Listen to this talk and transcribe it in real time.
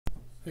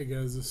Hey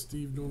guys, this is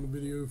Steve doing a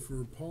video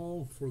for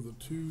Paul for the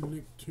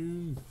two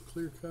Toon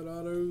clear cut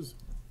autos.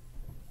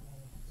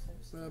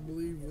 I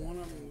believe one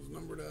of them was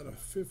numbered out of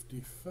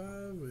 55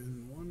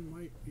 and one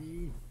might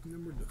be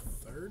numbered to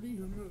 30.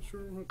 I'm not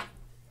sure what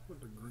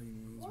the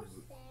green ones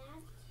are.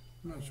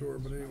 I'm not sure,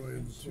 but anyway,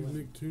 the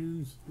two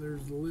Toons,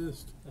 there's the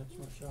list. That's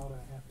my shot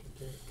I have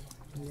to take.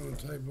 I'm going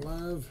to type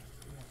live.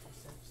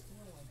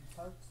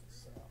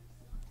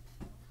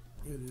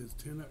 It is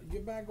 10 up.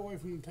 Get back away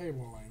from the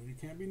table, Lane. You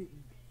can't be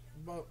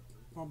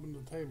bumping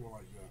the table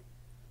like that.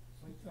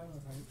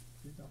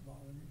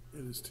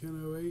 It is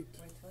 10:08.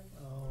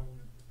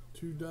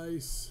 Two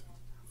dice,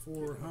 4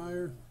 or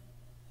higher.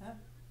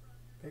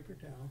 Paper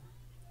towel.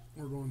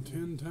 We're going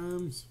 10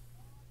 times.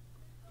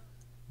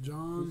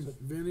 John,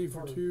 Vinny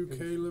for 2,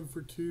 Caleb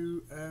for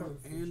 2,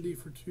 Andy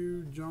for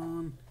 2,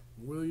 John,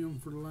 William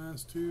for the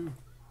last 2.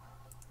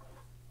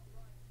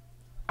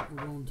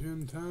 We're going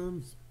 10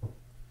 times.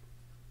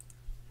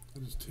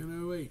 It is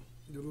 10:08.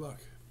 Good luck.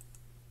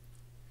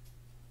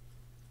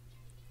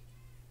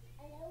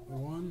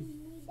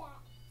 1.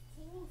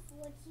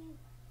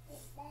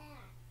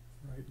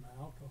 Right, my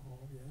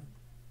alcohol, yeah.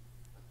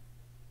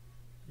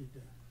 Need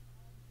to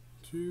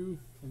 2.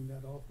 clean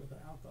that off with the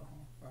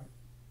alcohol, right?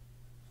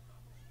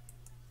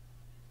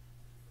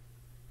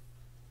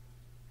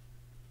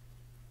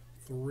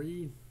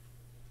 3.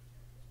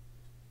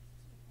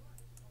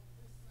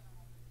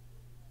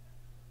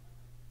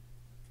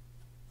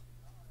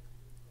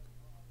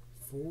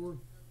 4.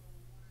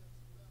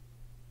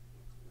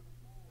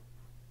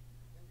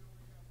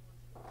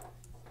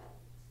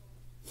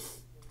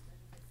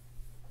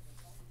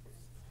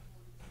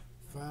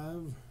 5.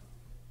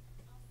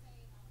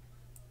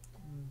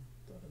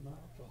 Thought my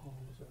alcohol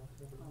was out.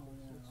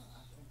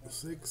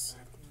 6.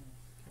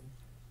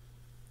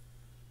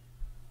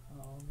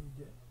 I'll need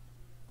it.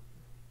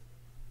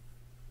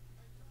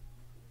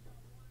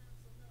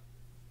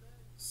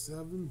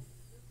 7.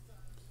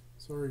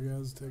 Sorry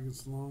guys, it's taking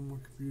so long. My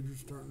computer's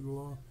starting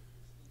to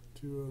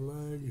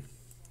lag.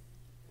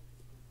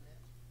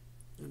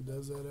 It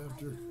does that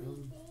after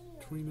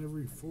between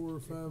every 4 or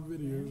 5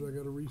 videos. I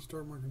got to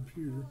restart my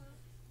computer.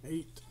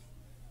 8.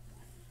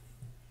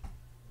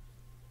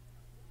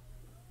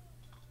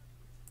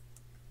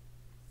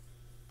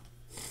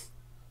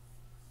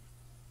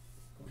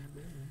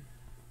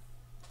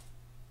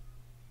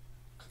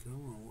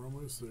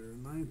 'There.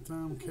 9th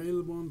time,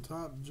 Caleb on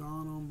top,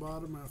 John on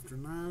bottom after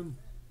 9.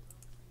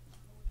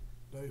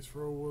 Dice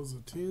roll was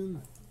a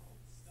 10.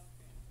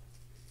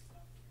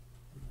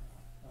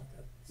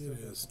 It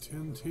is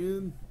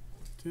 10-10.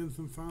 10th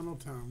and final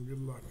time.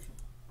 Good luck.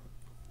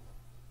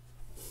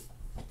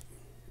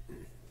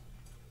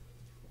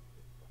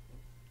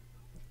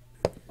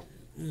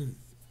 Mm.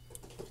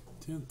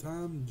 10th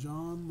time,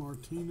 John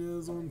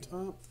Martinez on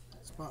top,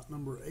 spot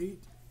number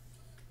 8.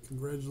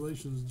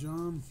 Congratulations,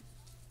 John.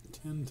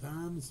 10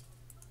 times.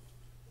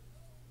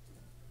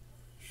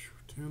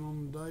 10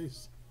 on the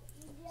dice.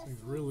 This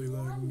thing's really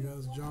lagging,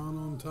 guys. John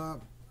on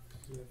top.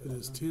 It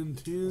is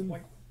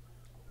 10-10.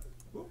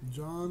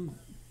 John,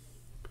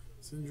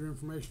 send your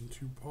information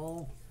to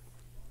Paul.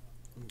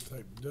 I'm gonna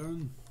type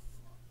done.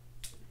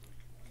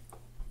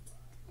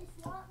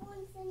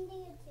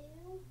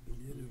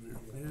 Get in there.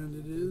 And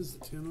it is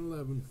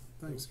 10-11.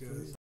 Thanks, guys.